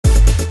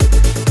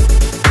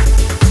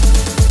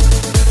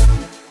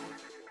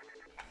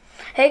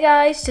Hey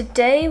guys,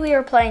 today we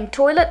are playing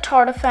Toilet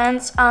Tower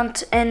Defense,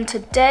 and in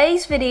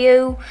today's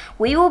video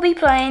we will be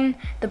playing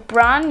the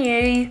brand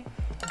new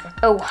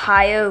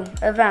Ohio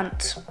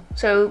event.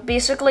 So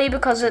basically,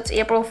 because it's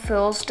April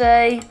Fool's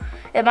Day,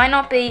 it might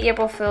not be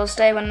April Fool's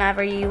Day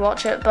whenever you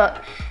watch it,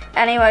 but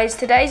anyways,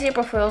 today's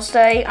April Fool's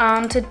Day,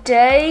 and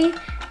today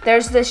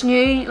there's this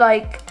new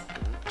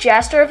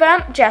Jester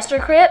event, Jester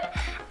Crate,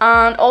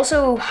 and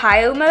also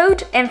Ohio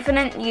mode,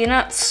 infinite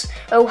units,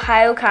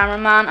 Ohio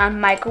Cameraman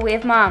and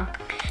Microwave Man.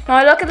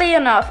 Now luckily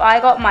enough, I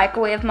got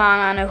Microwave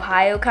Man and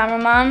Ohio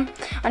Cameraman,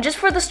 and just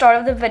for the start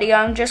of the video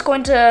I'm just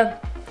going to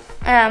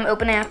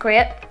open a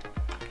crate.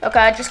 Okay,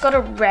 I just got a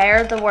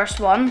rare, the worst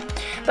one.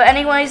 But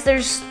anyways,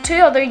 there's two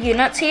other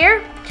units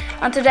here,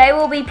 and today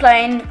we'll be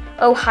playing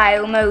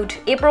Ohio mode,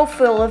 April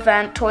Fool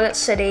event, Toilet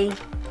City.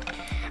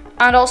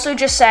 And also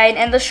just saying,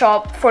 in the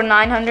shop for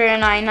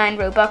 999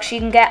 Robux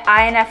you can get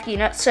INF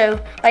units, so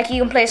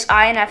you can place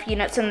INF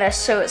units in this,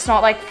 so it's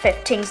not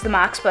 15's the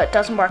max, but it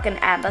doesn't work in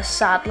endless,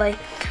 sadly.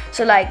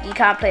 So you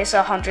can't place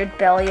 100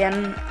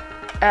 billion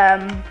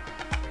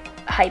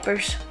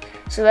hypers.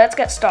 So let's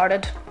get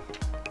started.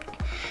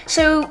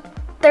 So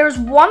there's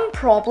one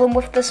problem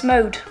with this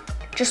mode,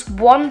 just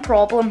one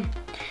problem.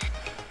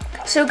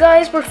 So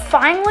guys, we're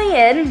finally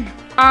in,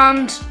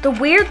 and the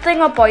weird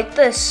thing about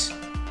this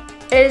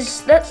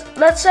is,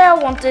 let's say I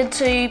wanted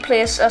to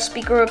place a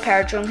speaker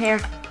repair drone here.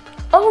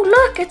 Oh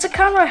look, it's a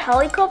camera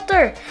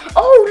helicopter.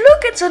 Oh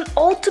look, it's an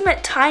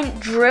ultimate tank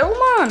drill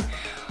man.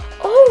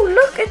 Oh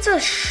look, it's a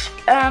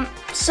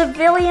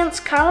civilians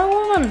camera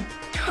woman.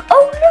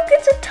 Oh look,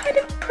 it's a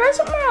Titan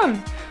present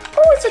man.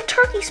 Oh, it's a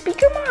turkey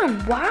speaker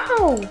man.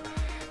 Wow,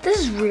 this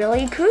is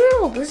really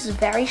cool. This is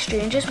very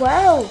strange as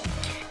well.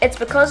 It's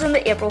because in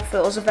the April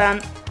Fool's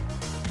event,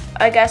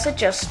 I guess it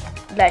just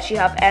lets you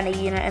have any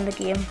unit in the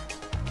game,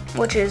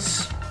 which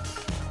is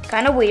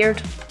kind of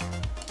weird,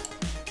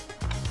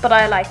 but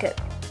I like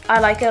it. I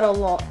like it a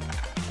lot.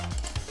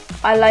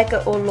 I like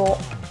it a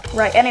lot.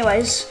 Right,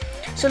 anyways,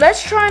 so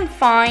let's try and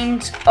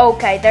find,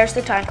 okay, there's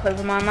the tank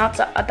cloverman.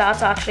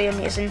 That's actually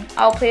amazing.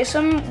 I'll place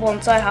him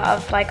once I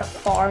have a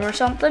farm or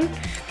something.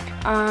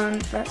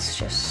 And let's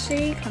just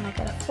see, can I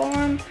get a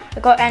farm? I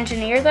got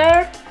engineer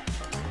there.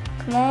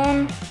 Come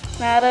on,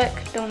 medic,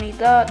 don't need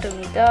that, don't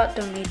need that,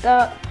 don't need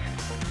that.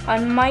 I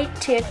might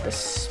take the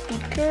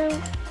speaker.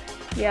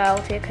 Yeah,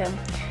 I'll take him.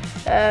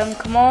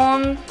 Come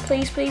on,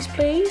 please, please,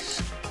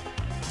 please.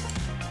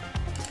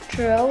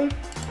 Drill.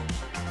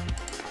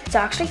 It's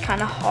actually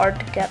kind of hard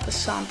to get the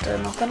Santa,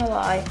 not gonna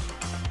lie.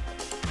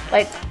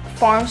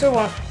 Farms are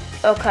one.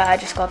 Okay, I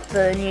just got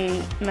the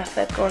new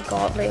mythic or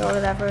godly or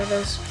whatever it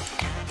is.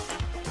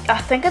 I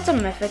think it's a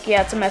mythic.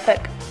 Yeah, it's a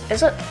mythic.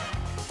 Is it?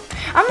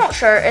 I'm not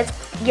sure.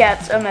 Yeah,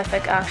 it's a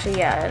mythic. Actually,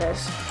 yeah, it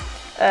is.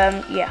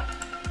 Yeah.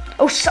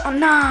 Oh,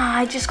 nah,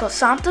 I just got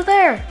Santa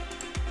there.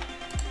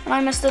 And I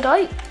missed it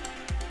out.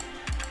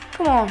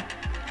 Come on.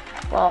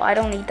 Well, I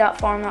don't need that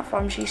farm. That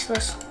farm's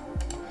useless.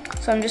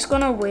 So I'm just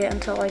gonna wait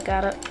until I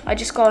get it. I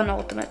just got an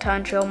ultimate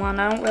time drill man.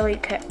 I don't really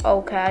care.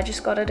 Okay, I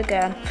just got it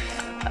again.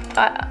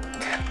 I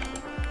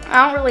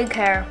don't really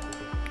care.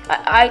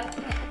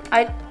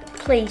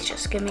 Please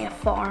just give me a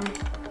farm.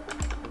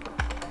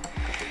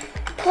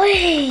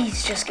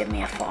 Please just give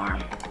me a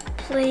farm.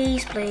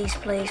 Please, please,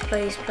 please,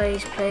 please,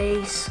 please,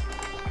 please.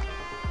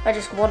 I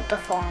just want the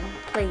farm,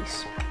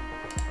 please.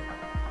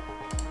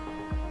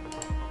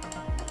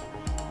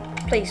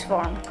 Please,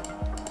 farm.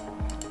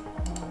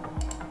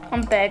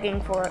 I'm begging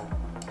for it.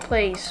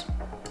 Please.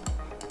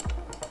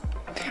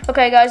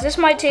 Okay, guys, this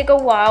might take a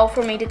while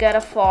for me to get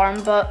a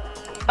farm, but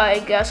I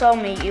guess I'll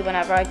meet you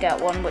whenever I get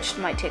one, which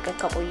might take a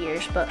couple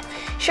years, but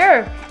sure.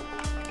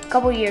 A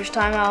couple years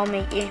time, I'll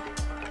meet you.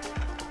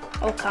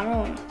 Oh,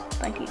 camera,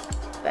 thank you.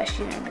 Best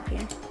unit in the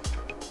game.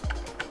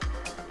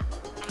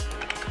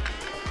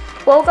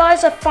 Well,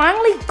 guys, I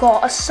finally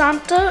got a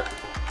Santa.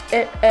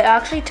 It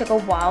actually took a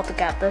while to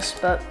get this,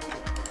 but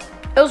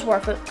it was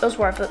worth it. It was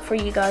worth it for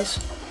you guys.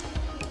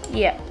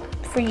 Yeah,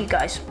 for you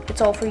guys.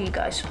 It's all for you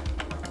guys.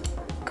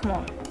 Come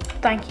on.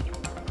 Thank you.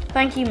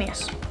 Thank you,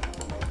 miss.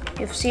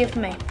 You've saved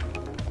me.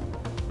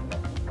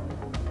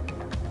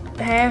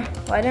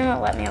 Why didn't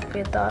it let me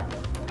upgrade that?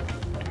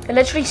 It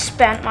literally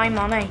spent my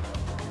money.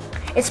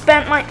 It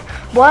spent my...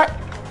 What?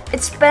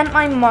 It spent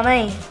my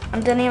money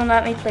and didn't even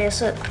let me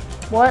place it.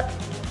 What?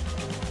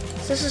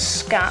 This is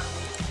scam.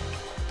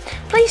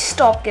 Please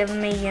stop giving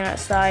me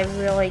units that I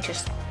really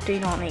just do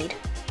not need.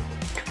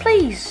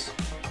 Please.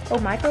 Oh,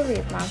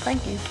 Microwave Man,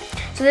 thank you.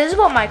 So this is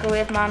what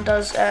Microwave Man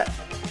does.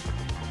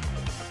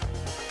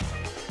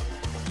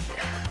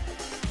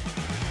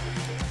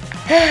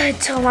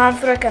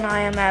 Telanthric and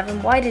I am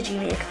Evan. Why did you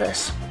make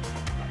this?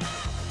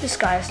 This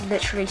guy is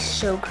literally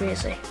so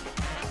crazy.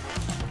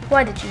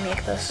 Why did you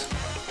make this?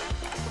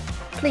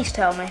 Please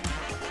tell me.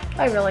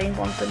 I really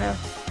want to know.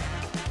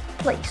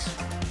 Please.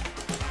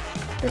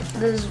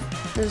 This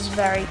is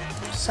very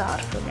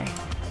sad for me.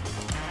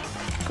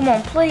 Come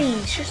on,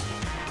 please, just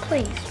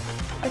please.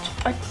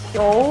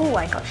 Oh,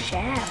 I got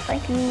chef.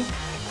 Thank you.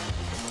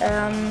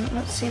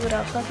 Let's see what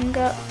else I can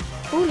get.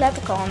 Ooh,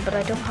 leprechaun, but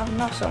I don't have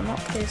enough, so I'm not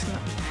placing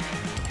it.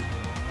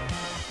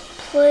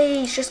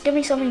 Please, just give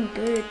me something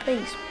good,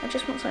 please. I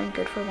just want something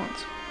good for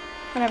once.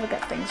 I never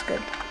get things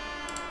good.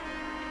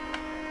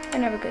 I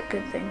never get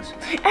good things.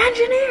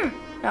 Engineer!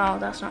 No,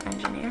 that's not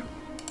engineer.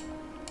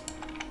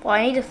 Well,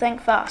 I need to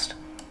think fast.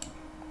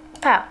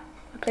 Pow.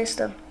 I placed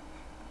a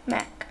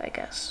mech, I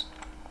guess.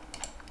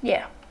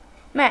 Yeah.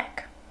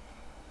 Mech.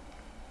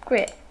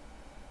 Great.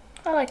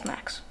 I like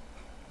mechs.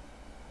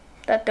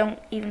 That don't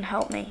even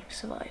help me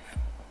survive.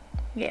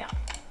 Yeah.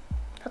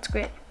 That's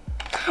great.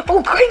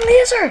 Oh, green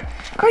laser!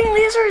 Green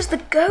laser is the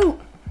goat!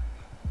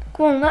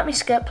 Come on, let me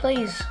skip,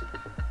 please.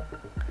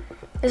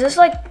 Is this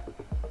like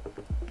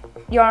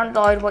you aren't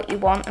allowed what you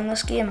want in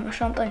this game or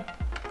something?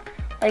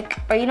 Like,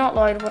 are you not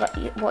allowed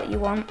what you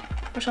want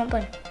or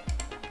something?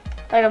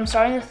 Like, I'm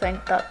starting to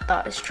think that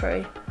that is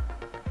true.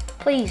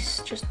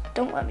 Please, just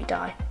don't let me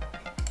die.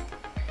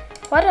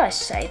 Why did I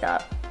say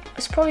that?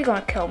 It's probably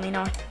gonna kill me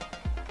now.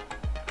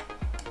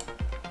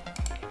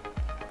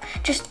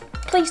 Just,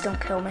 please don't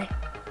kill me.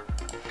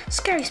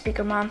 Scary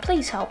speaker man,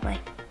 please help me.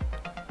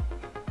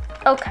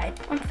 Okay,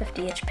 I'm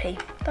 50 HP.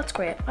 That's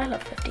great. I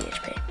love 50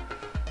 HP.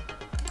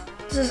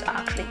 This is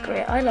actually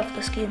great. I love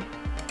this game.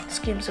 This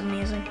game's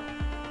amazing.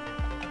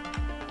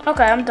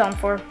 Okay, I'm done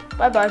for.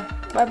 Bye-bye.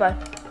 Bye-bye.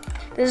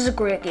 This is a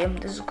great game.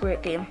 This is a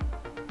great game.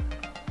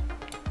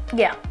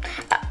 Yeah.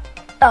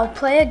 I'll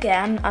play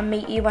again and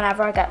meet you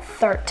whenever I get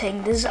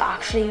 13. This is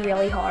actually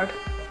really hard.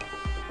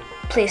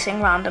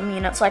 Placing random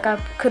units. Like, I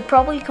could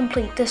probably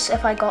complete this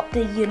if I got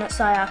the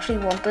units I actually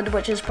wanted,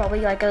 which is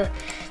probably like a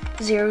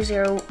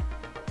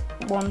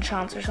 0.001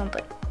 chance or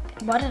something.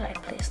 Why did I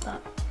place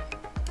that?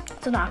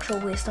 It's an actual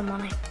waste of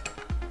money.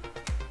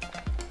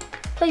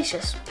 Please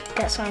just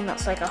get something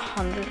that's like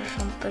 100 or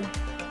something.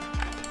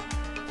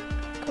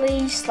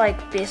 Please,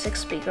 like, basic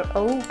speaker.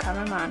 Oh,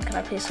 cameraman, can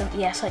I place some?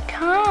 Yes, I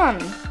can.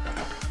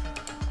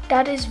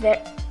 That is very...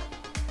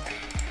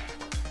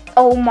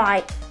 Oh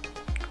my...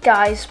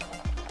 Guys,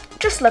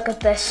 just look at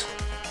this.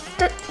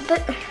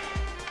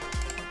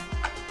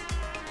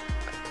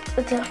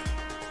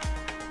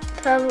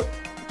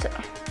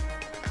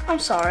 I'm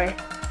sorry.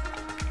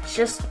 It's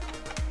just...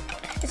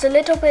 It's a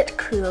little bit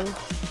cool.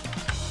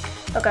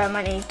 Okay, I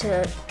might need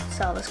to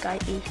sell this guy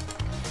E.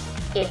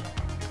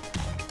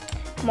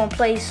 Come on,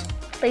 please.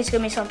 Please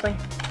give me something.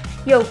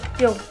 Yo,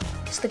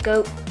 it's the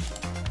goat.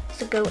 It's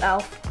the goat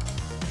elf.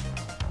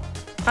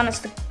 And it's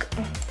the...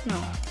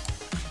 No.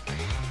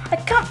 I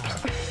can't...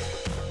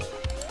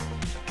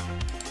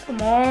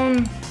 Come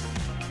on.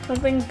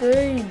 Something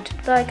good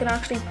that I can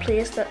actually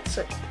place that's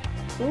it.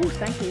 Ooh,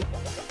 thank you.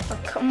 Oh,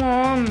 come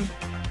on.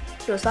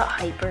 Yo, is that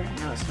hyper?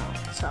 No, it's not.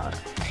 It's sad.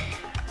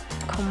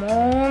 Come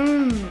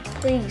on,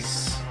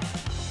 please.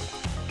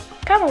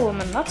 Camel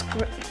woman, that's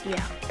great.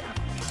 Yeah.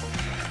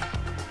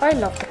 I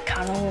love the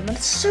camel woman.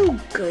 It's so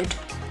good.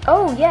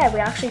 Oh yeah, we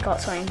actually got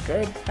something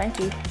good. Thank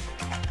you.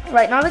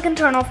 Right, now we can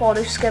turn off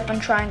auto skip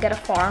and try and get a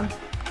farm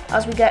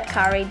as we get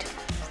carried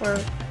for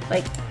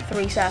like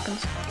 3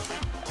 seconds.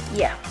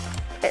 Yeah.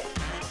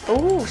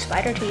 Oh,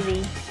 spider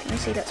TV. Let me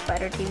see that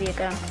spider TV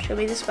again. Show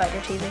me the spider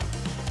TV.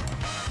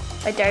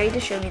 I dare you to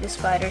show me the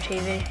spider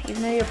TV.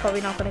 Even though you're probably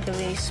not going to give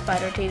me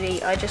spider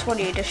TV, I just want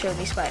you to show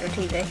me spider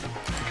TV.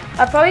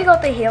 I've probably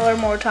got the healer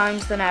more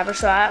times than ever,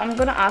 so I'm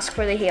going to ask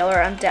for the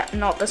healer and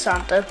not the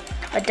Santa.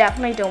 I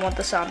definitely don't want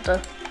the Santa.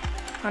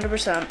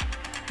 100%.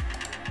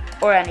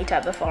 Or any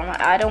type of farm.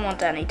 I don't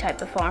want any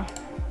type of farm.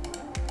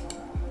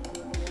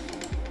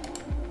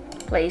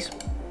 Please.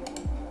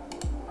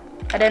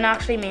 I didn't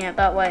actually mean it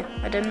that way.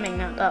 I didn't mean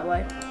it that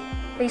way.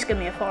 Please give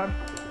me a farm.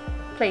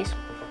 Please.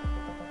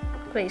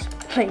 Please.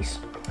 Please.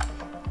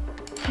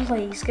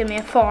 Please give me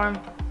a farm.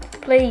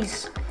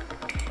 Please.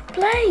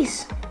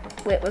 Please.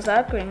 Wait, was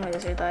that a green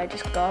laser that I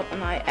just got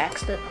and I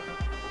X'd it?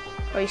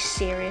 Are you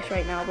serious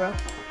right now, bro?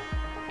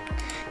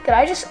 Did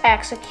I just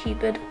X a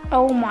Cupid?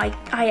 Oh my,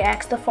 I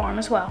X'd the farm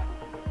as well.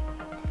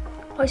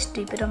 How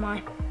stupid am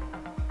I?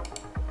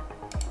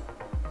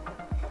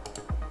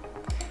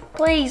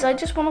 Please, I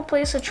just want to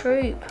place a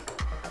troop.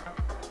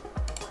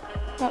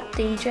 Not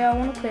DJ, I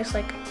want to place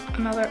like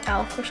another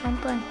elf or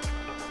something.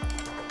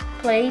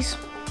 Please.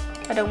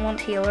 I don't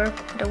want healer.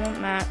 I don't want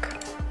mech.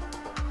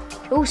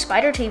 Oh,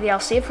 spider TV, I'll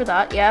save for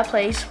that. Yeah,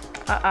 please.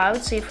 I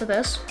would save for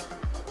this.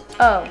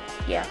 Oh,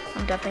 yeah,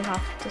 I'm definitely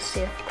have to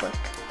save quick.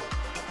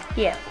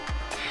 Yeah.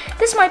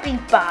 This might be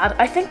bad.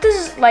 I think this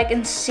is like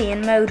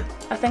insane mode.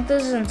 I think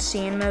this is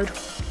insane mode.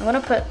 I'm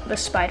gonna put the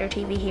spider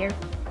TV here.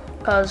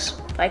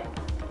 Because, like,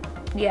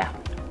 yeah.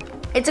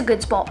 It's a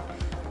good spot.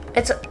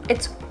 It's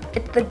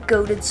the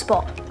goated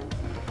spot.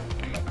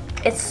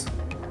 It's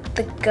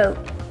the goat.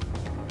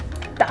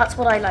 That's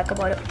what I like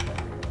about it.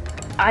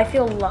 I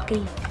feel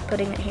lucky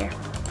putting it here.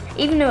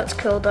 Even though its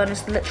cooldown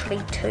is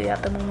literally 2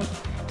 at the moment.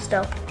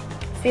 Still,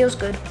 feels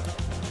good.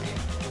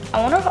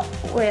 I wonder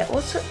if, wait,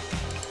 what's it?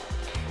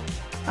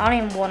 I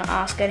don't even want to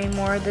ask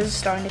anymore. This is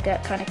starting to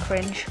get kind of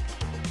cringe.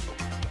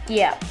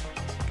 Yeah.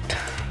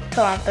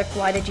 Talanthic,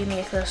 why did you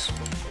make this?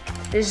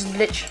 This is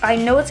literally, I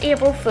know it's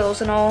April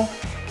Fool's and all.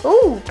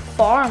 Ooh,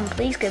 farm,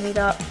 please give me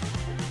that.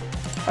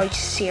 Are you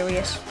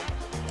serious?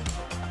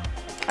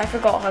 I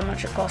forgot how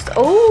much it cost.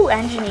 Oh,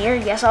 engineer.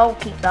 Yes, I'll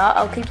keep that.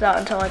 I'll keep that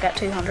until I get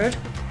 200.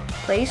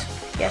 Please.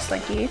 Yes,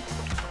 thank you.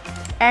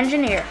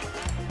 Engineer.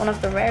 One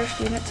of the rarest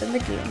units in the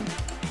game.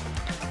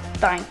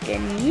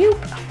 Thanking you.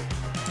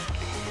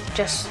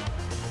 Just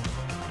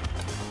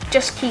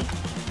keep.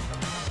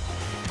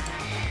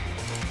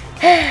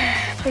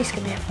 Please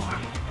give me a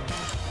farm.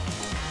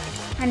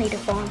 I need a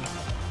farm.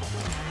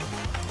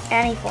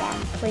 Any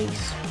farm,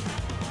 please.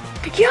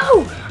 Yo,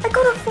 I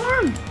got a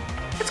farm.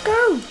 Let's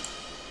go.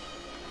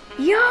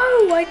 Yo,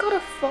 I got a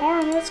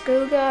farm. Let's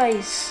go,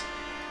 guys.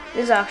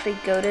 This is actually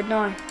goated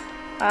now.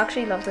 I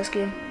actually love this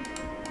game.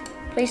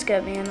 Please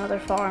give me another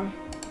farm.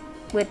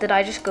 Wait, did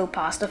I just go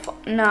past a farm?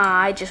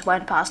 Nah, I just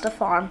went past a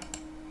farm.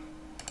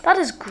 That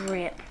is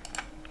great.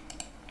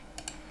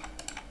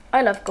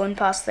 I love going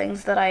past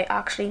things that I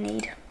actually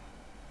need.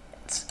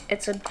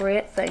 It's a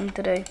great thing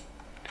to do.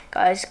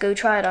 Guys, go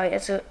try it out.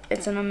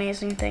 It's an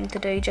amazing thing to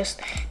do.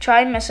 Just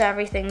try and miss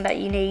everything that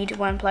you need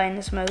when playing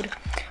this mode.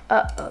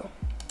 Uh-oh.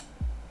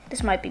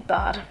 This might be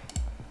bad.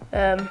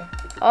 I'll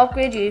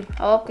upgrade you.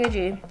 I'll upgrade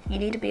you. You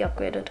need to be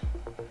upgraded.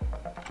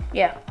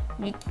 Yeah,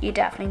 you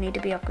definitely need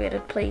to be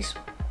upgraded. Please.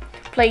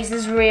 Please,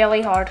 this is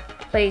really hard.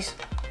 Please.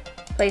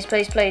 Please,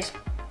 please, please.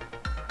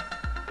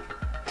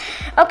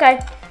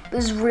 Okay,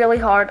 this is really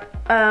hard.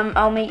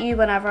 I'll meet you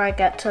whenever I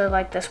get to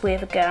like this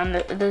wave again.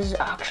 This is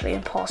actually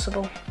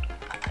impossible.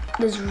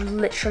 This is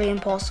literally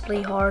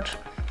impossibly hard.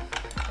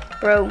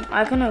 Bro,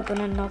 I can open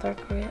another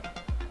crate.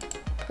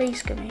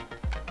 Please give me.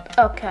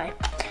 Okay.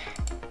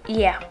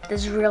 Yeah,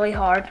 this is really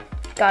hard.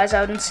 Guys,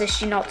 I would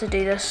insist you not to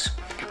do this.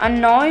 And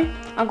now,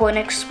 I'm going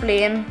to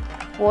explain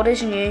what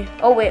is new.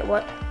 Oh, wait,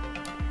 what?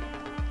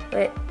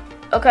 Wait.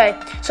 Okay,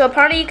 so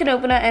apparently you can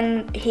open it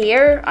in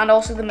here, and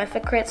also the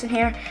mythic crates in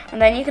here. And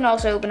then you can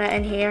also open it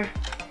in here.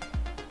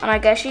 And I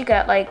guess you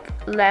get, like,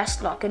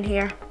 less luck in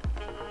here.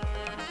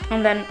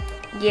 And then,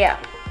 yeah.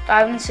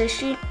 I would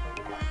insist you.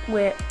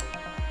 Wait.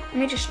 Let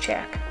me just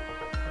check.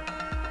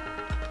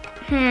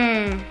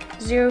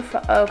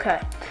 0.5.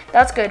 Okay.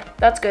 That's good.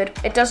 That's good.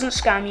 It doesn't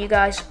scam you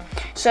guys.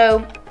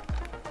 So,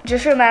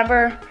 just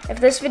remember,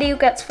 if this video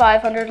gets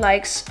 500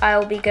 likes,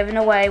 I'll be giving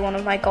away one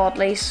of my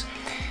godlies.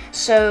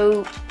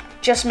 So,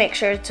 just make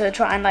sure to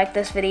try and like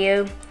this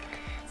video.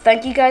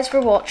 Thank you guys for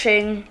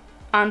watching,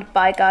 and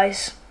bye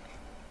guys.